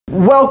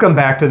Welcome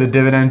back to the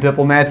Dividend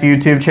Diplomats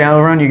YouTube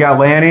channel run. You got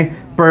Lanny,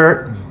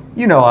 Bert,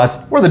 you know us.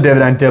 We're the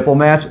Dividend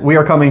Diplomats. We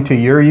are coming to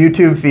your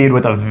YouTube feed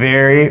with a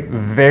very,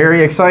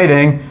 very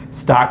exciting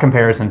stock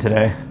comparison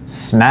today.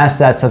 Smash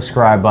that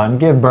subscribe button.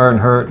 Give Bert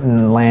and Hurt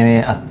and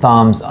Lanny a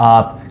thumbs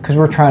up because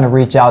we're trying to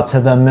reach out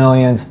to the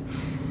millions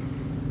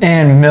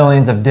and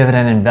millions of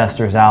dividend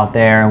investors out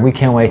there. And we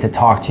can't wait to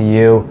talk to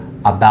you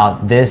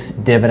about this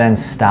dividend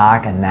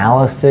stock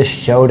analysis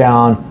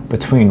showdown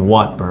between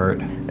what,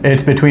 Bert?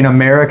 It's between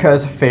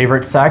America's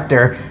favorite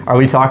sector. Are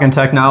we talking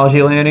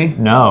technology, Lanny?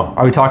 No.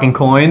 Are we talking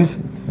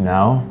coins?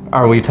 No.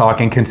 Are we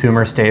talking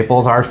consumer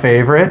staples, our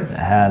favorite?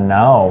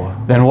 No.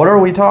 Then what are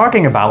we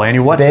talking about, Lanny?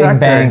 What sector? Big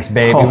banks,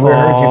 baby. We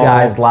heard you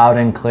guys loud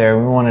and clear.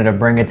 We wanted to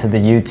bring it to the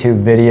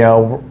YouTube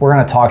video. We're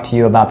going to talk to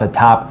you about the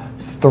top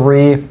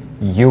 3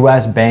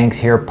 U.S. banks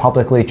here,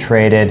 publicly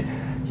traded.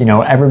 You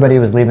know, everybody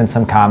was leaving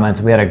some comments.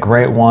 We had a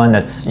great one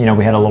that's, you know,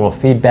 we had a little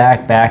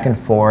feedback back and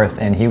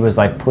forth, and he was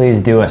like,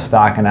 please do a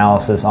stock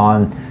analysis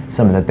on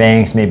some of the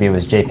banks. Maybe it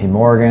was JP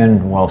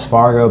Morgan, Wells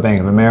Fargo,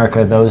 Bank of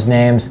America, those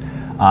names.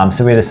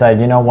 So we decided,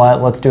 you know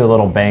what, let's do a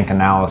little bank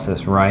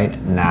analysis right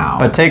now.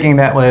 But taking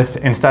that list,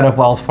 instead of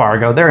Wells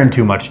Fargo, they're in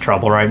too much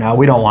trouble right now.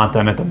 We don't want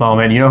them at the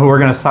moment. You know who we're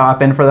going to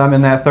swap in for them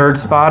in that third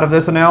spot of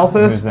this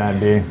analysis? Who's that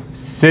be?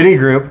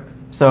 Citigroup.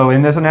 So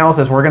in this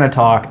analysis, we're going to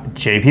talk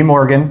JP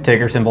Morgan,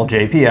 ticker symbol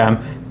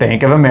JPM,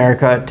 Bank of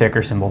America,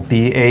 ticker symbol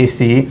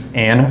BAC,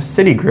 and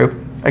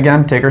Citigroup,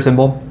 again, ticker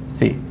symbol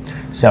C.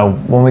 So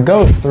when we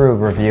go through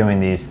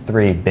reviewing these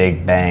 3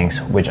 big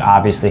banks, which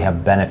obviously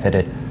have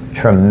benefited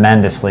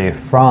tremendously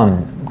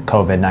from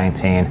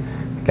COVID-19,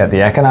 you got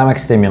the economic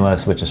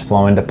stimulus, which is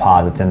flowing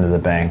deposits into the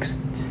banks,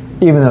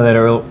 even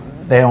though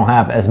they don't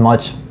have as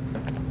much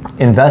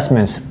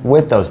investments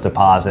with those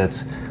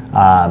deposits.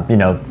 You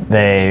know,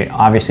 they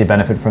obviously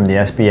benefit from the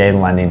SBA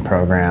lending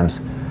programs.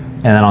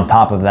 And then on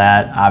top of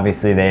that,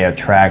 obviously they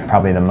attract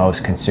probably the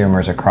most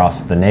consumers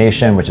across the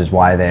nation, which is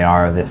why they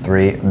are the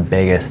 3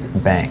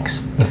 biggest banks.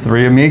 The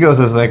 3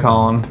 amigos, as they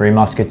call them. 3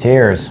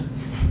 musketeers.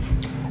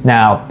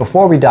 Now,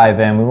 before we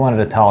dive in, we wanted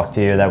to talk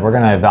to you that we're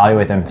going to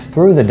evaluate them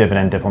through the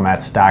Dividend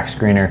Diplomat Stock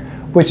Screener,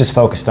 which is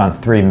focused on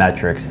 3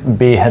 metrics.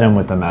 B, hit them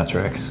with the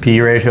metrics. P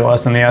ratio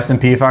less than the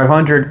S&P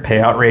 500,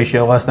 payout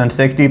ratio less than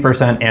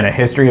 60%, and a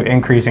history of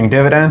increasing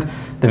dividends.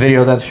 The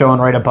video that's shown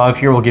right above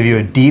here will give you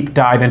a deep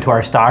dive into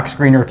our stock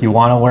screener if you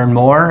want to learn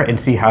more and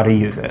see how to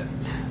use it.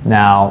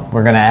 Now,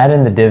 we're going to add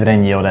in the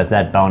dividend yield as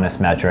that bonus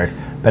metric,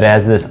 but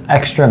as this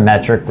extra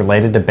metric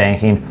related to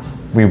banking,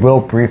 we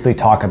will briefly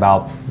talk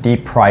about the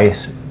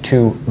price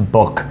to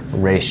book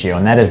ratio,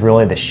 and that is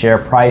really the share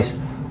price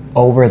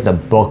over the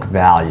book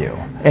value.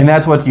 And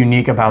that's what's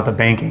unique about the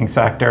banking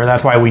sector.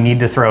 That's why we need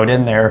to throw it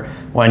in there.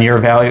 When you're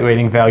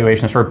evaluating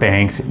valuations for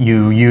banks,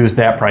 you use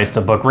that price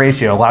to book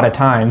ratio. A lot of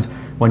times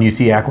when you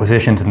see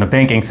acquisitions in the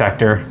banking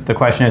sector, the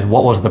question is,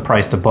 what was the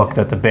price to book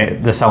that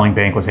the selling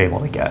bank was able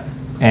to get?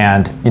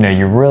 And you know,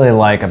 you really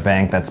like a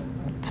bank that's,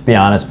 to be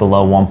honest,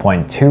 below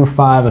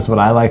 1.25 is what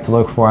I like to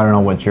look for. I don't know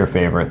what your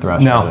favorite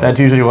threshold is. No, that's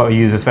usually what we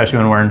use, especially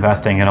when we're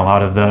investing in a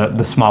lot of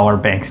the smaller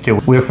banks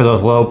too. We look for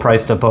those low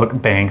price to book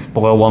banks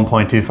below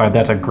 1.25.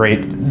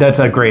 That's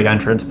a great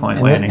entrance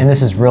point, Lanny. And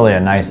this is really a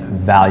nice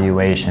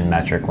valuation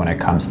metric when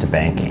it comes to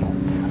banking.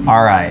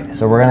 All right,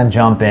 so we're going to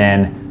jump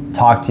in,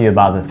 talk to you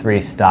about the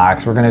 3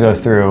 stocks. We're going to go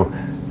through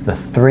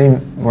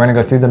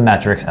the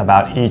metrics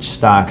about each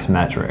stock's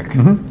metric.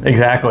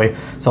 Exactly.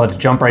 So let's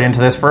jump right into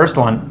this first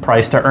one,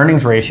 price to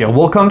earnings ratio.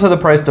 We'll come to the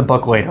price to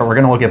book later. We're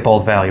going to look at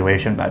both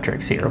valuation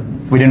metrics here.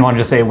 We didn't want to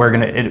just say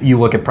you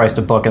look at price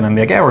to book and then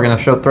be like, yeah, we're going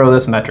to throw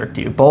this metric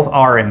to you. Both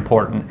are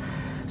important.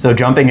 So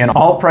jumping in,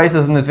 all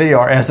prices in this video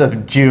are as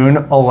of June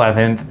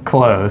 11th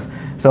close.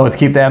 So let's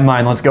keep that in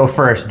mind. Let's go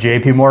first.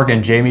 JP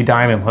Morgan, Jamie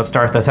Dimon. Let's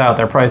start this out.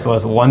 Their price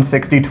was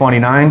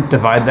 $160.29.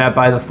 Divide that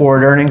by the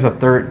forward earnings of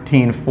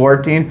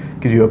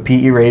 $13.14. Gives you a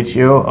PE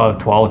ratio of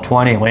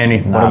 12.20. Lanny,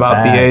 what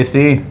about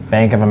BAC?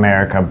 Bank of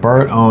America.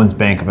 Bert owns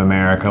Bank of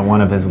America, one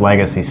of his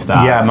legacy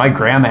stocks. Yeah, my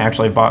grandma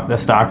actually bought the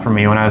stock for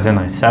me when I was in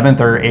my 7th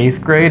or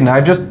 8th grade. And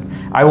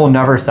I will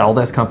never sell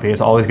this company.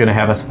 It's always going to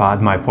have a spot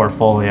in my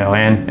portfolio.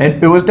 And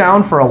it was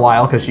down for a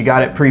while because she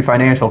got it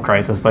pre-financial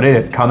crisis, but it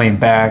is coming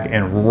back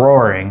and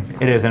roaring.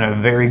 It is in a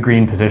very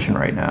green position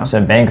right now.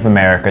 So Bank of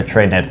America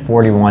trading at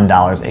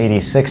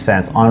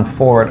 $41.86 on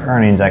forward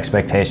earnings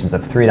expectations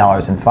of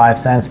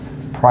 $3.05.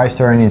 Price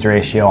to earnings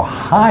ratio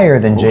higher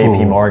than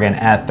JP Morgan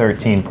at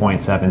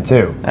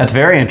 13.72. That's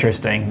very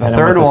interesting. The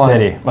third one,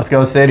 Citi. Let's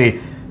go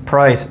Citi.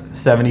 Price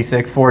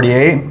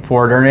 $76.48,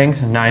 forward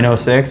earnings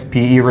 $9.06,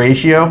 PE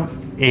ratio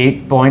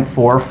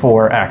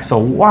 8.44x. So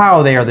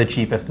wow, they are the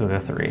cheapest of the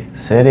 3.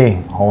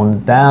 Citi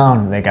holding it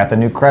down. They got the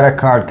new credit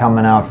card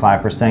coming out,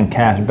 5%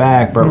 cash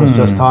back. Bert was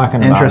just talking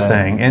about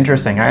it.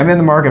 Interesting. I'm in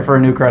the market for a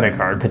new credit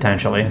card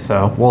potentially,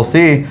 so we'll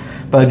see.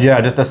 But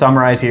yeah, just to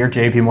summarize here,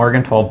 JP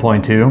Morgan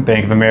 12.2,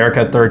 Bank of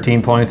America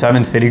 13.7,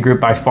 Citigroup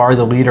by far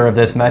the leader of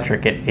this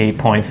metric at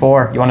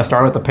 8.4. You want to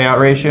start with the payout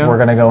ratio? We're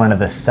going to go into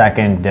the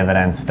second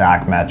dividend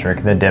stock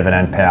metric, the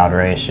dividend payout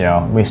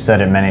ratio. We've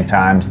said it many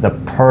times, the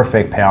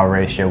perfect payout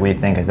ratio we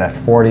think is that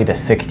 40 to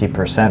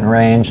 60%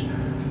 range.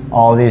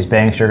 All these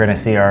banks you're going to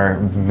see are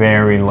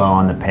very low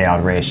on the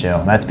payout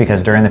ratio. That's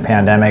because during the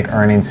pandemic,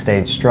 earnings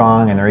stayed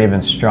strong, and they're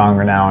even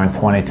stronger now in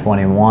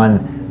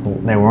 2021.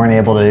 They weren't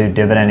able to do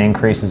dividend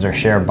increases or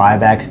share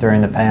buybacks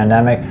during the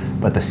pandemic,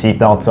 but the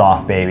seatbelt's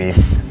off, baby.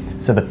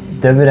 So the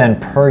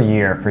dividend per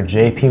year for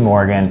JP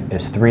Morgan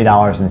is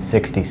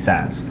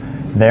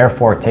 $3.60.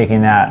 Therefore,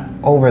 taking that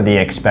over the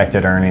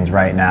expected earnings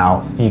right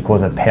now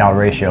equals a payout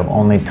ratio of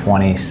only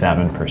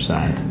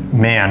 27%.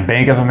 Man,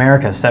 Bank of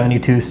America,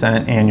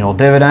 72-cent annual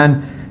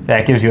dividend.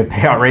 That gives you a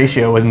payout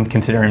ratio when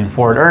considering the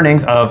forward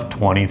earnings of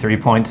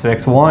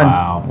 23.61.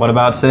 Wow. What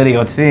about Citi?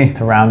 Let's see.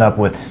 To round up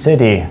with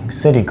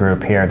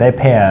Citigroup here, they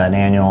pay an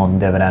annual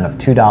dividend of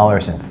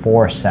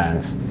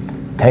 $2.04.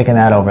 Taking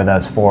that over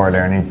those forward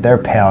earnings, their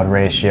payout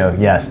ratio,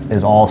 yes,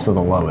 is also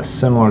the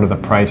lowest, similar to the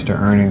price to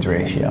earnings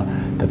ratio.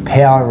 The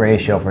payout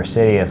ratio for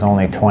Citi is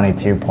only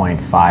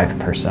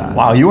 22.5%.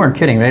 Wow, you weren't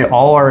kidding. They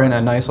all are in a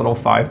nice little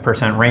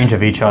 5% range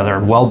of each other,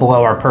 well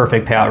below our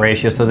perfect payout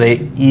ratio, so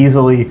they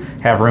easily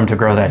have room to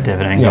grow that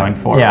dividend going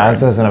forward. Yeah, I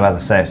was about to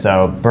say,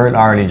 so Bert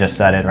already just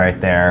said it right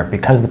there.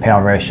 Because the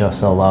payout ratio is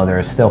so low, there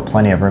is still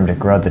plenty of room to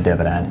grow the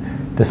dividend.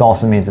 This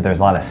also means that there's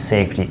a lot of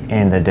safety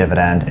in the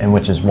dividend, and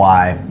which is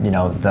why,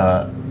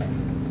 the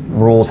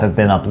rules have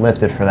been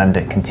uplifted for them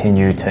to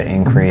continue to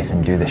increase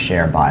and do the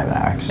share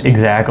buybacks.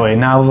 Exactly.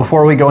 Now,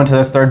 before we go into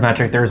this third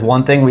metric, there's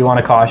one thing we want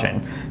to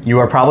caution. You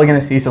are probably going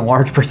to see some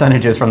large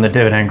percentages from the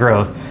dividend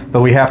growth,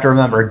 but we have to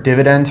remember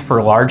dividends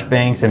for large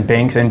banks and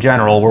banks in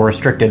general were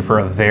restricted for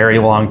a very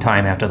long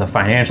time after the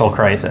financial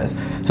crisis.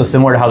 So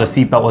similar to how the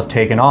seatbelt was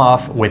taken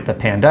off with the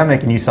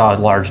pandemic and you saw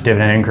large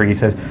dividend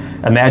increases,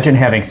 imagine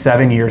having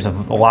 7 years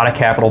of a lot of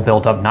capital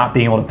built up, not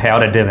being able to pay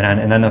out a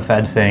dividend, and then the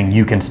Fed saying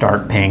you can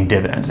start paying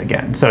dividends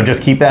again. So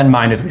just keep that in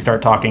mind as we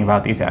start talking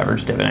about these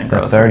average dividend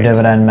growth rates. The third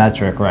dividend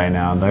metric right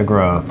now, the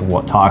growth.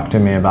 Talk to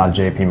me about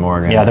JP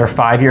Morgan. Yeah, their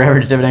 5-year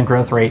average dividend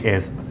growth rate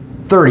is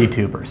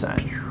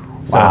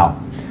 32%. Wow.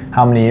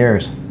 How many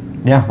years?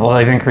 Yeah, well,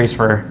 they've increased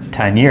for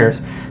 10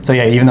 years. So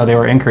yeah, even though they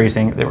were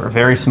increasing, they were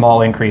very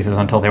small increases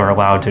until they were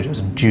allowed to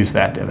just juice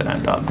that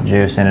dividend up.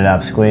 Juicing it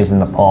up, squeezing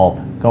the pulp.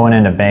 Going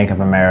into Bank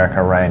of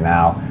America right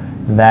now,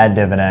 that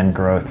dividend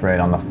growth rate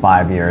on the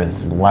 5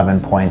 years is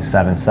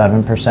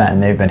 11.77%,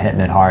 and they've been hitting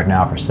it hard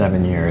now for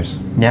 7 years.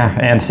 Yeah,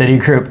 and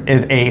Citigroup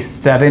is a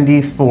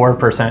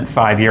 74%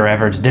 5-year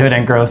average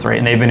dividend growth rate,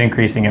 and they've been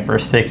increasing it for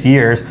 6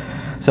 years.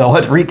 So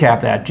let's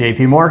recap that.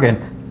 JP Morgan,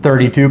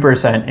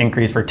 32%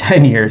 increase for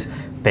 10 years.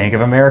 Bank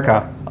of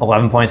America,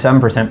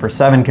 11.7% for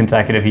 7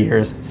 consecutive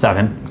years.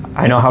 7.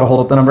 I know how to hold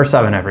up the number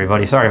 7,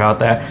 everybody. Sorry about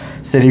that.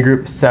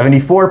 Citigroup,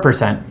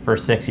 74% for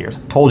 6 years.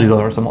 Told you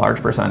those were some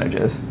large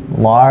percentages.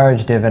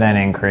 Large dividend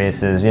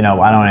increases. I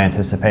don't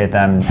anticipate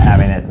them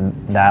having it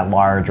that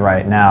large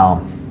right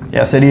now.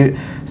 Yeah,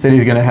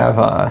 Citi's going to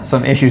have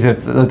some issues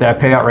with that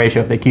payout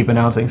ratio if they keep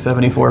announcing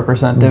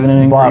 74%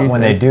 dividend increases. But when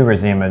they do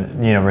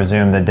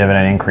resume the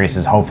dividend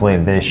increases, hopefully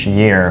this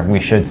year, we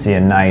should see a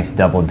nice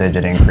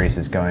double-digit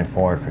increases going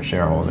forward for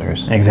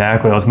shareholders.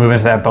 Exactly. Let's move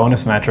into that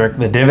bonus metric.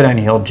 The dividend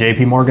yield,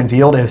 JP Morgan's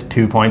yield is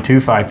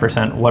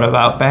 2.25%. What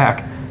about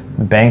BAC?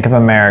 Bank of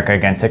America,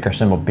 again, ticker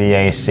symbol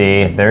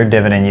BAC, their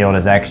dividend yield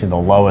is actually the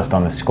lowest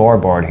on the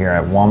scoreboard here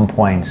at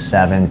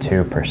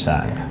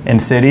 1.72%. And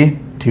Citi,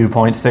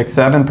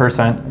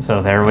 2.67%.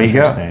 So there we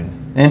go.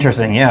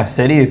 Interesting. Yeah,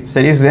 City's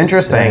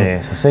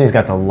interesting. So Citi's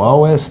got the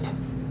lowest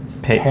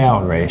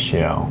payout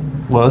ratio,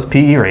 lowest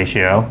PE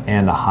ratio,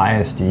 and the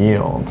highest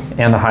yield,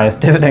 and the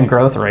highest dividend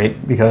growth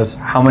rate. Because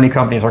how many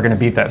companies are going to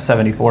beat that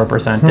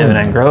 74%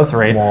 dividend growth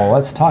rate? Well,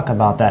 let's talk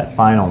about that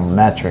final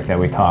metric that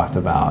we talked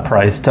about.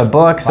 Price to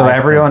book. So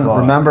everyone,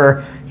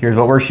 remember. Here's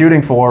what we're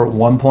shooting for,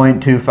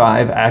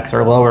 1.25x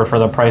or lower for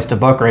the price to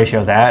book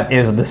ratio. That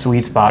is the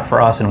sweet spot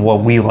for us and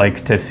what we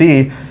like to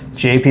see.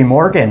 JP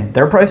Morgan,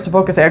 their price to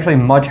book is actually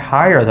much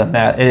higher than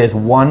that. It is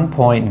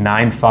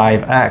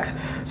 1.95x.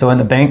 So in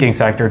the banking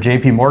sector,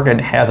 JP Morgan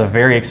has a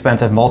very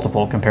expensive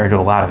multiple compared to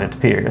a lot of its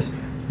peers.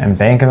 And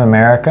Bank of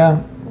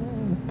America,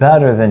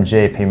 better than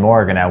JP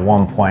Morgan at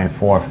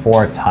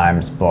 1.44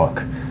 times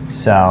book.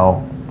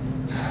 So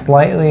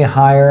slightly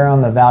higher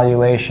on the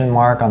valuation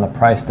mark on the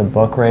price to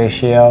book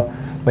ratio,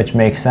 which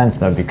makes sense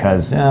though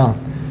because, higher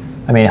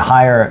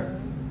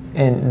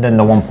than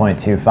the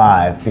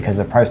 1.25 because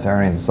the price to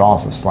earnings is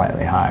also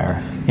slightly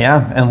higher.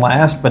 Yeah, and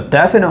last but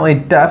definitely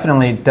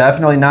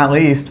not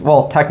least,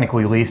 well,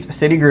 technically least,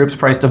 Citigroup's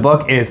price to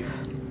book is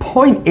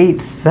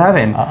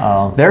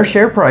 0.87. Their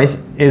share price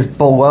is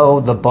below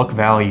the book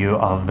value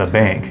of the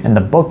bank. And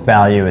the book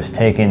value is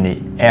taking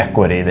the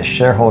equity, the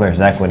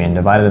shareholders' equity, and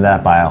divided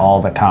that by all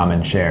the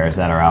common shares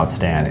that are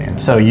outstanding.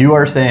 So you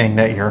are saying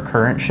that your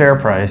current share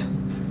price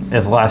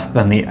is less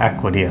than the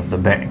equity of the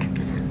bank.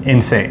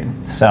 Insane.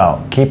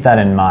 So keep that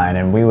in mind,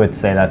 and we would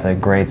say that's a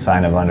great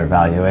sign of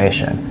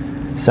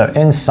undervaluation. So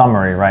in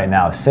summary right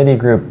now,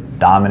 Citigroup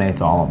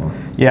dominates all of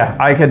them. Yeah,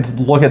 I could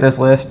look at this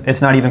list.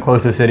 It's not even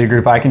close to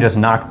Citigroup. I can just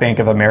knock Bank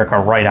of America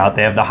right out.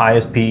 They have the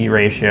highest PE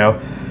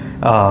ratio,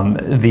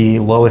 the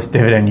lowest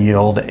dividend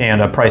yield, and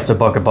a price to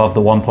book above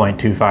the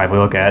 1.25 we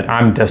look at.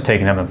 I'm just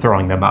taking them and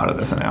throwing them out of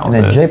this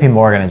analysis. And then JP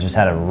Morgan has just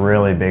had a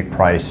really big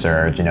price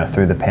surge,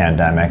 through the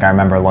pandemic. I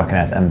remember looking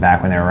at them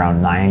back when they were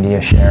around 90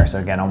 a share, so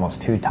again,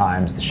 almost 2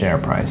 times the share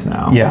price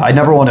now. Yeah, I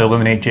never want to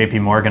eliminate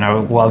JP Morgan. I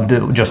would love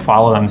to just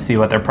follow them, see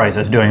what their price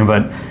is doing,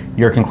 but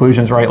your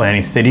conclusion's right, Lanny.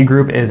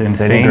 Citigroup is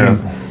insane.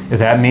 Citigroup. Does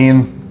that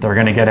mean they're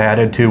going to get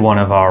added to one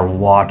of our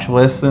watch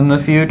lists in the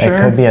future?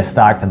 It could be a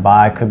stock to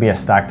buy, could be a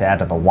stock to add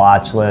to the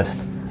watch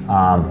list.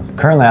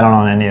 Currently, I don't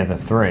own any of the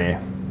 3.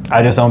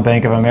 I just own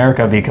Bank of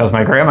America because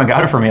my grandma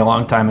got it for me a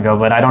long time ago,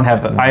 but I don't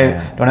have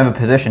a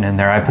position in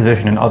there. I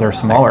position in other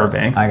smaller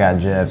banks. I got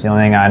jibs. The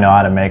only thing I know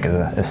how to make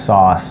is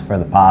sauce for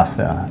the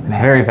pasta. It's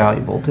very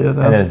valuable too,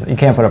 though. It is. You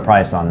can't put a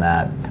price on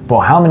that.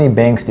 But how many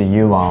banks do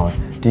you own?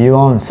 Do you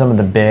own some of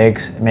the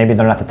bigs? Maybe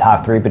they're not the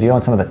top 3, but do you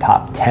own some of the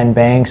top 10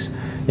 banks?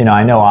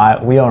 I know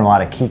we own a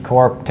lot of Key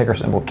Corp, ticker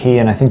symbol Key,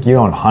 and I think you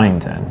own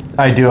Huntington.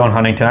 I do own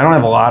Huntington. I don't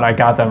have a lot. I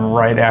got them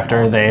right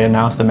after they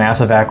announced a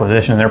massive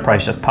acquisition, and their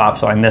price just popped,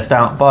 so I missed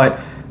out. But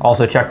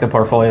also check the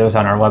portfolios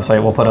on our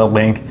website. We'll put a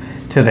link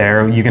to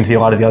there. You can see a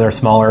lot of the other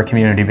smaller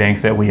community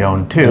banks that we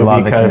own too,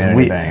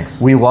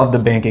 because we love the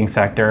banking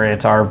sector.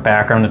 It's our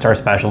background, it's our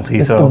specialty.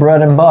 It's the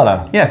bread and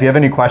butter. Yeah, if you have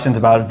any questions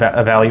about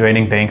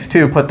evaluating banks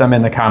too, put them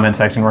in the comment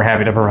section. We're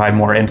happy to provide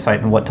more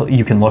insight on what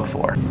you can look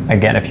for.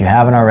 Again, if you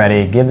haven't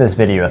already, give this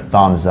video a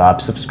thumbs up,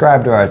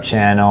 subscribe to our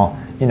channel.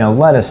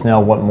 Let us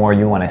know what more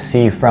you want to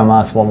see from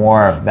us, what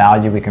more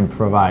value we can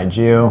provide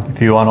you.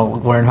 If you want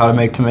to learn how to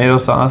make tomato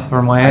sauce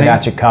from Lanny, I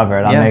got you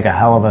covered. I'll make a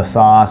hell of a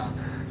sauce.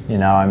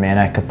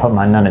 I could put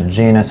my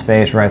Nunagina's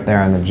face right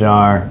there in the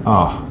jar.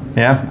 Oh.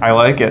 Yeah, I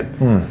like it.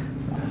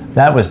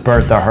 That was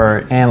Bertha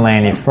Hurt and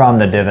Lanny from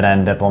the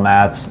Dividend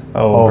Diplomats.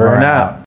 Over and out.